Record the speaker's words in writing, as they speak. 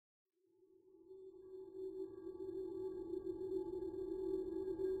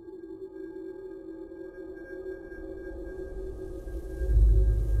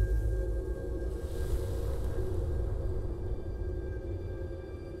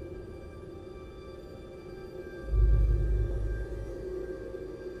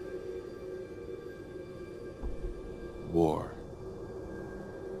War.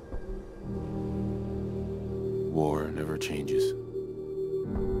 War never changes.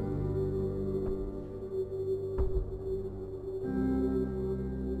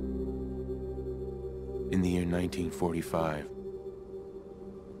 In the year 1945,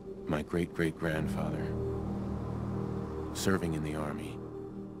 my great-great-grandfather, serving in the army,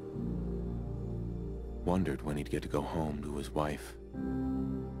 wondered when he'd get to go home to his wife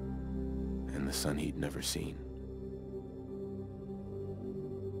and the son he'd never seen.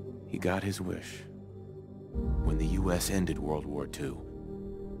 He got his wish when the U.S. ended World War II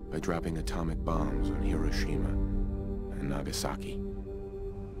by dropping atomic bombs on Hiroshima and Nagasaki.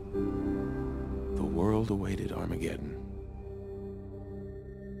 The world awaited Armageddon.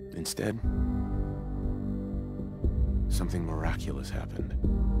 Instead, something miraculous happened.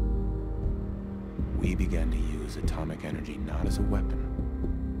 We began to use atomic energy not as a weapon,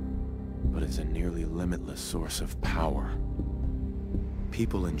 but as a nearly limitless source of power.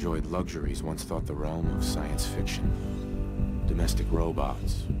 People enjoyed luxuries once thought the realm of science fiction. Domestic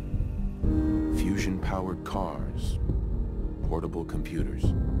robots, fusion-powered cars, portable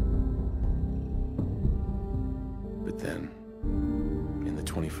computers. But then, in the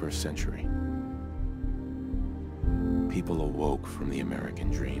 21st century, people awoke from the American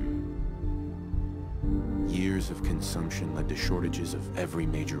dream. Years of consumption led to shortages of every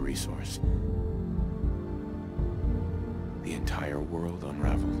major resource. The entire world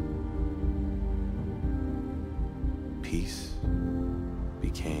unraveled. Peace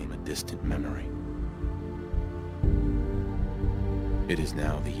became a distant memory. It is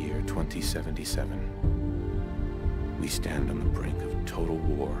now the year 2077. We stand on the brink of total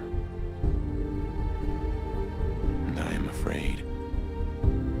war. And I am afraid.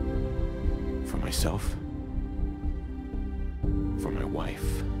 For myself, for my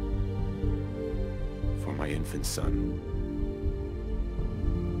wife, for my infant son.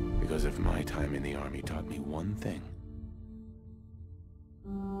 Because if my time in the army taught me one thing,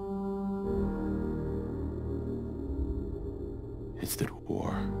 it's that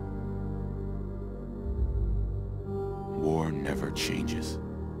war never changes.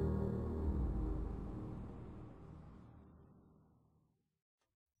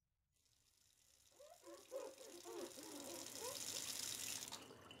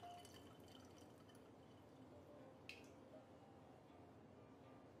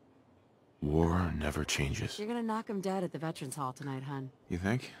 War never changes. You're gonna knock him dead at the Veterans Hall tonight, hun. You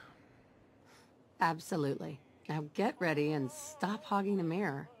think? Absolutely. Now get ready and stop hogging the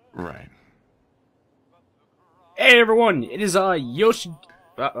mirror. Right. Hey everyone, it is Yoshi.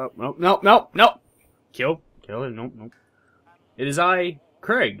 No. Kill it. Nope. It is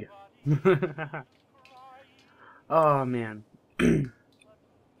Craig. Oh man.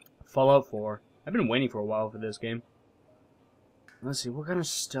 Fallout 4. I've been waiting for a while for this game. Let's see, what kind of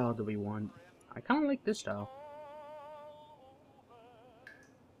style do we want? I kind of like this style.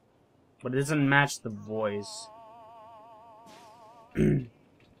 But it doesn't match the voice.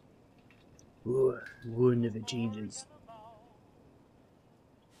 War never changes.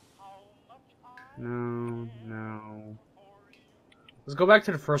 No. Let's go back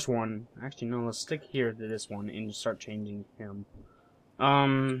to the first one. Actually, no, let's stick here to this one and start changing him.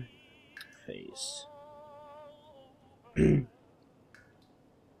 Face.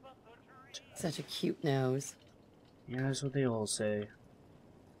 Such a cute nose. Yeah, that's what they all say.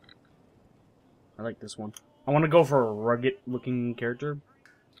 I like this one. I want to go for a rugged-looking character.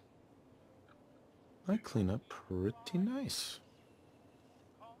 I clean up pretty nice.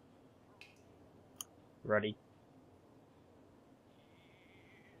 Ready.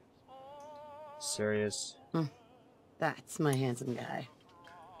 Serious. That's my handsome guy.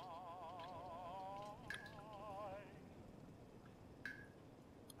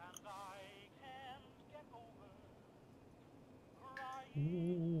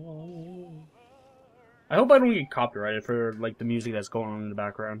 I hope I don't get copyrighted for like the music that's going on in the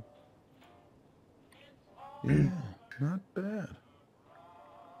background. Yeah, not bad.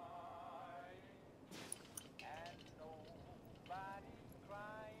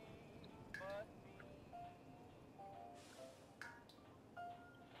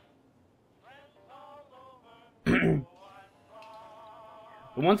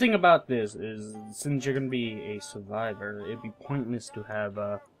 The one thing about this is, since you're gonna be a survivor, it'd be pointless to have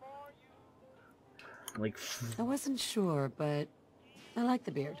like. I wasn't sure, but I like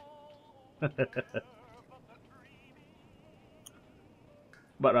the beard.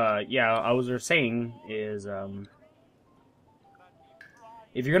 But yeah, I was saying is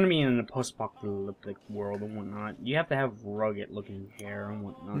if you're gonna be in a post-apocalyptic world and whatnot, you have to have rugged-looking hair and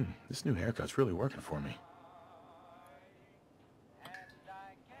whatnot. This new haircut's really working for me.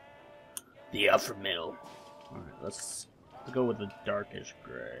 The upper middle. Alright, let's go with the darkish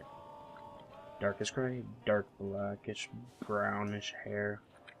gray. Darkish gray, dark blackish, brownish hair.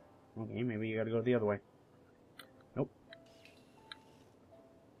 Okay, maybe you gotta go the other way. Nope.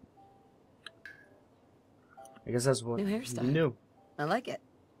 I guess that's what New you hairstyle. can do. I like it.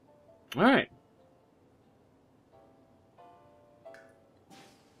 Alright.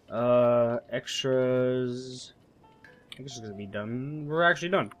 Extras. I guess it's gonna be done. We're actually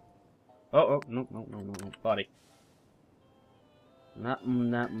done. Oh, no. Body. Not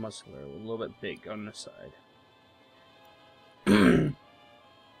that muscular. A little bit big on the side.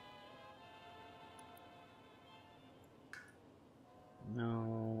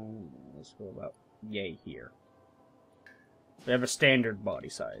 No. Let's go about yay here. We have a standard body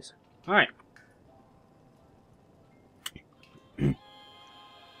size. Alright.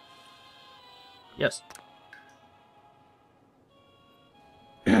 Yes.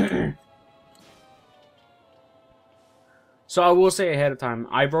 So I will say ahead of time,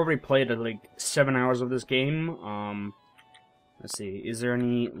 I've already played like 7 hours of this game. Let's see, is there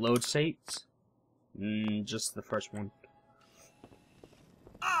any load states? Just the first one.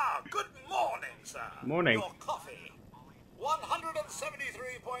 Ah, good morning, sir. Morning. Your coffee.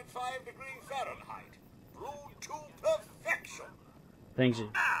 173.5 degrees Fahrenheit. Brewed to perfection. Thank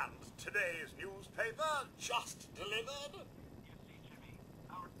you. And today's newspaper just delivered.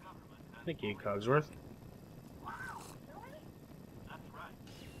 Thank you, Cogsworth.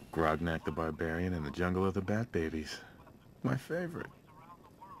 Grognak the Barbarian in the Jungle of the Bat Babies. My favorite.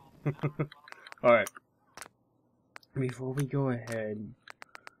 Alright. Before we go ahead,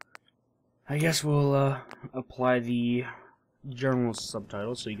 I guess we'll apply the journal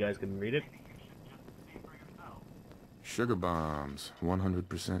subtitle so you guys can read it. Sugar bombs.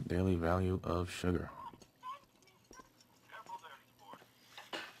 100% daily value of sugar.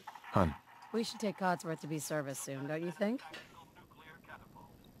 Hun. We should take Codsworth to be serviced soon, don't you think?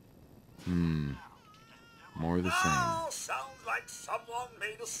 More of the same. Oh, sounds like someone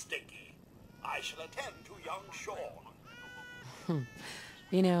made a stinky. I shall attend to young Sean.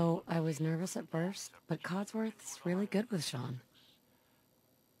 You know, I was nervous at first, but Codsworth's really good with Sean.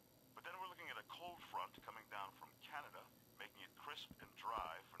 But then we're looking at a cold front coming down from Canada, making it crisp and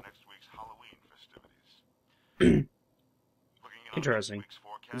dry for next week's Halloween festivities. Interesting.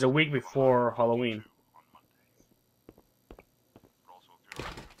 It's a week before Halloween.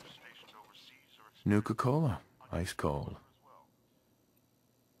 Nuka-Cola. Ice cold.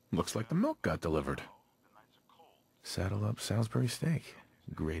 Looks like the milk got delivered. Saddle up Salisbury steak.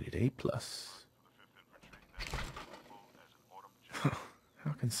 Graded A+.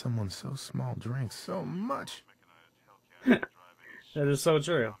 How can someone so small drink so much? That is so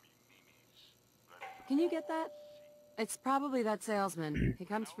true. Can you get that? It's probably that salesman. He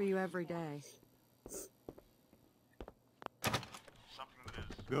comes for you every day.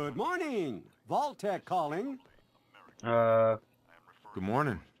 Good morning. Vaultec calling. Good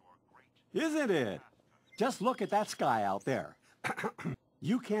morning. Isn't it? Just look at that sky out there.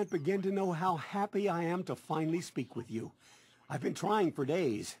 You can't begin to know how happy I am to finally speak with you. I've been trying for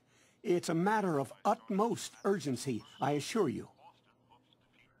days. It's a matter of utmost urgency, I assure you.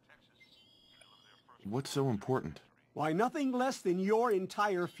 What's so important? Why, nothing less than your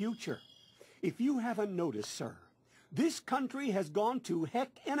entire future. If you haven't noticed, sir, this country has gone to heck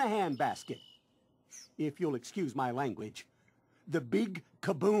in a handbasket. If you'll excuse my language. The big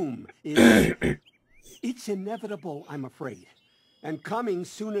kaboom is... It's inevitable, I'm afraid, and coming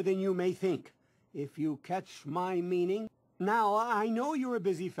sooner than you may think, if you catch my meaning. Now, I know you're a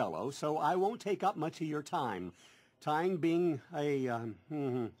busy fellow, so I won't take up much of your time. Time being a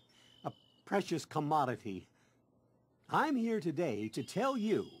precious commodity. I'm here today to tell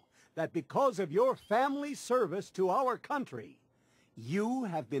you that because of your family service to our country, you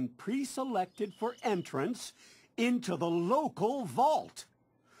have been pre-selected for entrance into the local vault.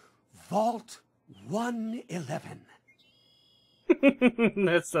 Vault 111.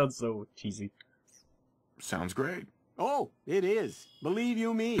 That sounds so cheesy. Sounds great. Oh, it is. Believe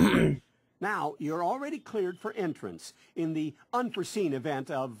you me. Now, you're already cleared for entrance in the unforeseen event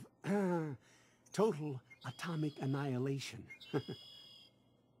of total atomic annihilation.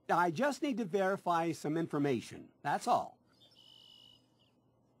 I just need to verify some information. That's all.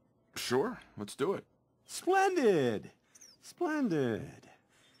 Sure, let's do it. Splendid. Splendid.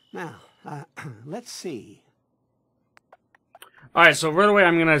 Now, let's see. Alright, so right away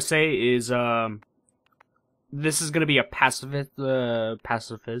I'm gonna say is, this is gonna be a pacifist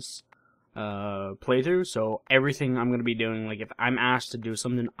playthrough, so everything I'm gonna be doing, like, if I'm asked to do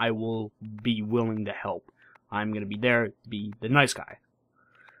something, I will be willing to help. I'm gonna be there to be the nice guy.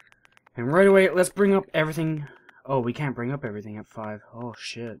 And right away, let's bring up everything. Oh, we can't bring up everything at 5. Oh,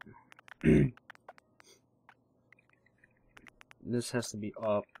 shit. This has to be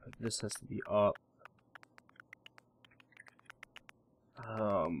up. This has to be up.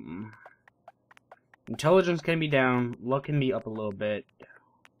 Intelligence can be down. Luck can be up a little bit.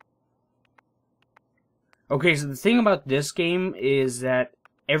 Okay, so the thing about this game is that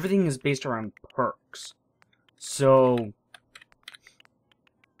everything is based around perks. So,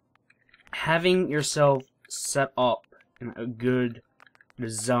 having yourself set up in a good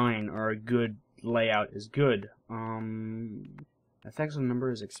design or a good layout is good. Effects on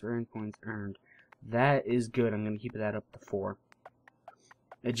numbers, experience points earned. That is good. I'm going to keep that up to 4.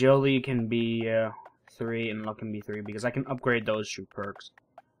 Agility can be 3 and luck can be 3 because I can upgrade those 2 perks.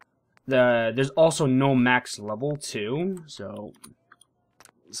 There's also no max level too, so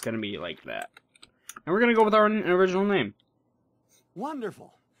it's gonna be like that. And we're gonna go with our original name.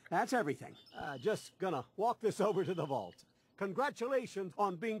 Wonderful. That's everything. Just gonna walk this over to the vault. Congratulations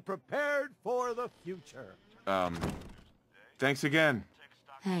on being prepared for the future. Thanks again.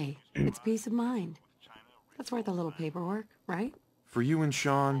 Hey, it's peace of mind. That's worth a little paperwork, right? For you and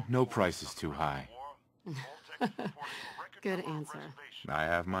Sean, no price is too high. Good answer. I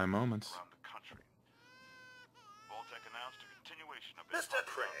have my moments. Mr.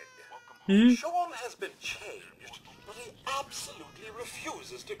 Craig, Sean has been changed, but he absolutely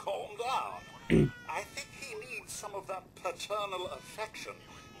refuses to calm down. I think he needs some of that paternal affection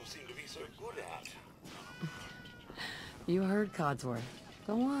you seem to be so good at. You heard Codsworth.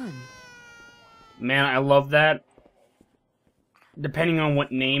 Go on. Man, I love that. Depending on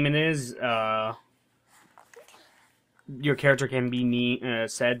what name it is, your character can be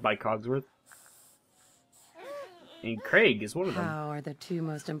said by Codsworth. And Craig is one of them. How are the 2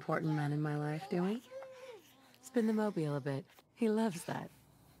 most important men in my life doing? Spin the mobile a bit. He loves that.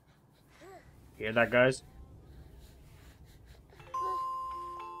 Hear that, guys?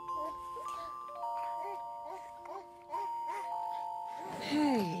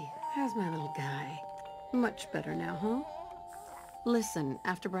 Hey, how's my little guy? Much better now, huh? Listen,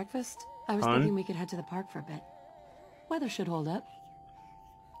 after breakfast, I was thinking we could head to the park for a bit. Weather should hold up.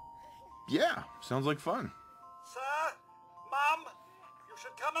 Yeah, sounds like fun. Sir, Mum, you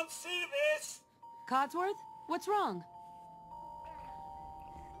should come and see this. Codsworth? What's wrong?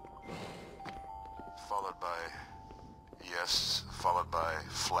 Followed by... yes, followed by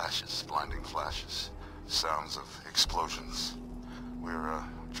flashes, blinding flashes. Sounds of explosions. We're,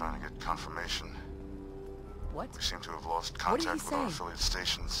 trying to get confirmation. What? We seem to have lost What did he contact with our say? affiliate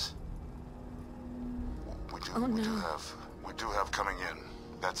stations. Oh, we no. do have coming in.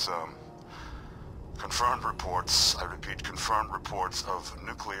 That's, confirmed reports, I repeat, confirmed reports of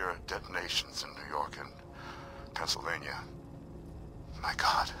nuclear detonations in New York and Pennsylvania. My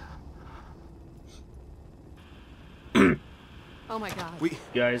God. Oh my god.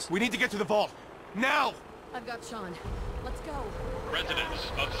 Guys. We need to get to the vault. Now! I've got Sean. Let's go. Residents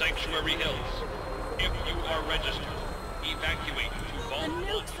of Sanctuary Hills, if you are registered, evacuate to Vault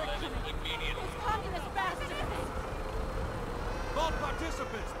 111 immediately. Communist bastards! Vault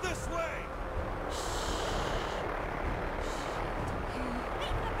participants, this way!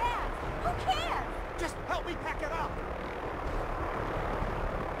 Leave the bags! Who cares? Just help me pack it up!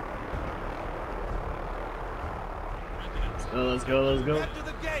 Let's go, let's go. Get to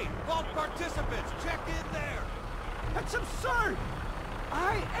the gate! Vault participants, check in there! That's absurd!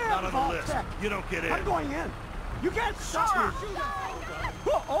 I am Not on the Vault list. Tech. You don't get in. I'm going in. You can't stop me!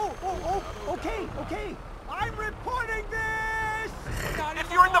 Okay. I'm reporting this! If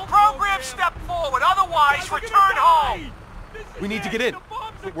you're in the program, step forward. Otherwise, return home. We need to get in.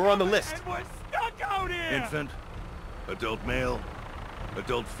 We're on the list. And we're stuck out here! Infant, adult male,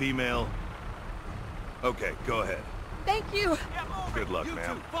 adult female. Okay, go ahead. Thank you! Good luck, You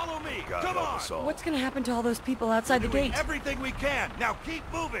ma'am. two, follow me! God Come help on! us all. What's gonna happen to all those people outside the Doing gate? everything we can! Now keep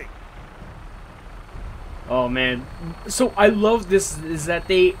moving! Oh man. So I love this is that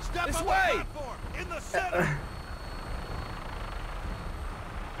they Step this way! In the center!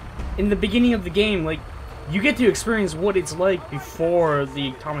 in the beginning of the game, like, you get to experience what it's like before the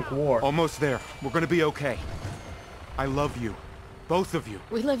atomic war. Almost there. We're gonna be okay. I love you. Both of you.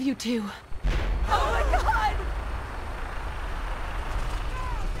 We love you too. Oh my god!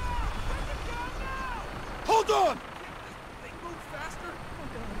 Hold on! They move faster!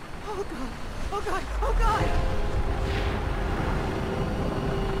 Oh god! Oh god! Oh god!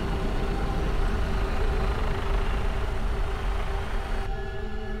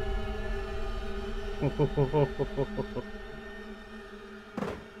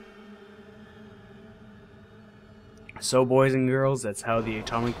 So, boys and girls, that's how the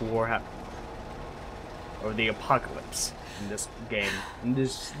atomic war happened. Or the apocalypse in this game. In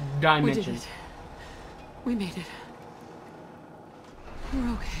this dimension. We did it. We made it.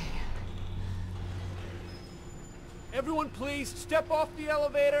 We're okay. Everyone please step off the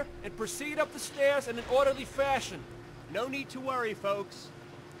elevator and proceed up the stairs in an orderly fashion. No need to worry, folks.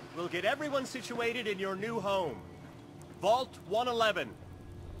 We'll get everyone situated in your new home. Vault 111.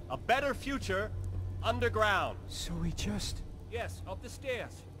 A better future underground. So we just... Yes, up the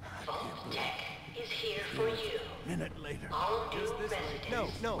stairs. Vault Tech is here for you. Minute later. All new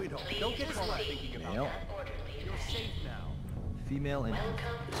residents. No, don't get caught thinking about Male. that. You're safe now. Female and...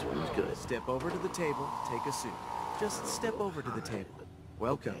 This one's good. Step over to the table, take a suit. Just step over to the table.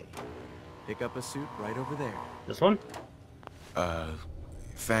 Welcome. Pick up a suit right over there. This one?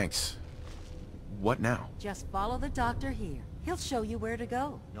 Thanks. What now? Just follow the doctor here. He'll show you where to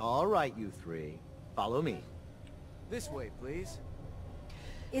go. All right, you three. Follow me. This way, please.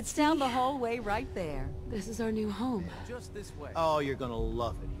 It's down the hallway right there. This is our new home. Just this way. Oh, you're gonna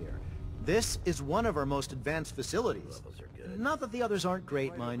love it here. This is one of our most advanced facilities. Not that the others aren't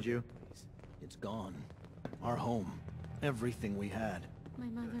great, mind you. It's gone. Our home. Everything we had. My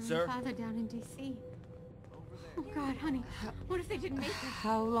mother Sir? and father down in D.C. Oh God, honey, what if they didn't make it?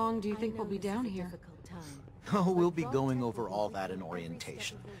 How long do you think we'll be down here? Oh, we'll be going over all that in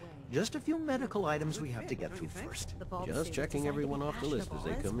orientation. Just a few medical items we have to get through first. Just checking everyone off the list as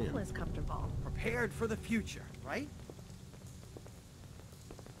they come in. Prepared for the future, right?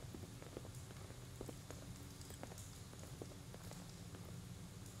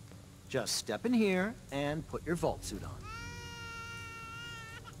 Just step in here and put your vault suit on.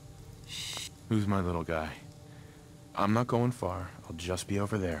 Who's my little guy? I'm not going far. I'll just be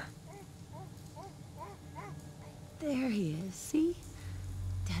over there. There he is, see?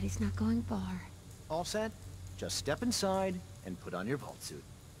 Daddy's not going far. All set? Just step inside and put on your vault suit.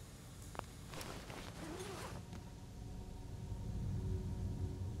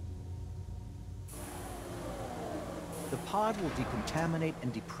 The pod will decontaminate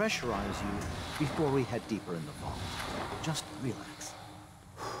and depressurize you before we head deeper in the vault. Just relax.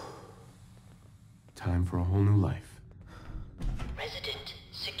 Time for a whole new life. Resident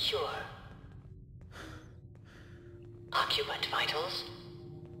secure. Occupant vitals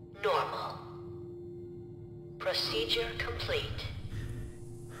normal. Procedure complete.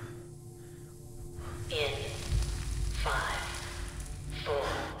 In 5, 4,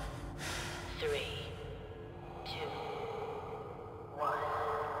 3, 2, 1.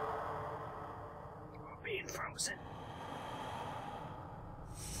 We're being frozen.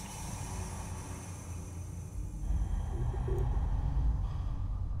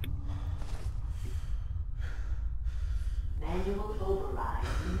 Manual override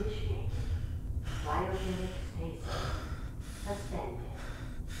initiated. Cryogenic stasis suspended.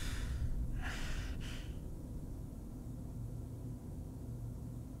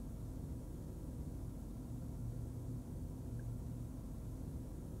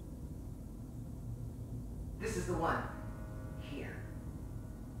 This is the one. Here.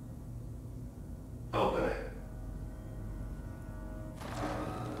 Open it.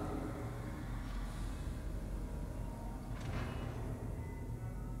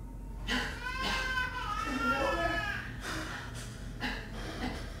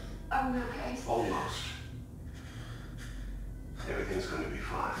 Are we okay? Almost. Everything's going to be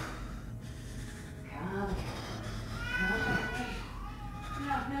fine. Come on.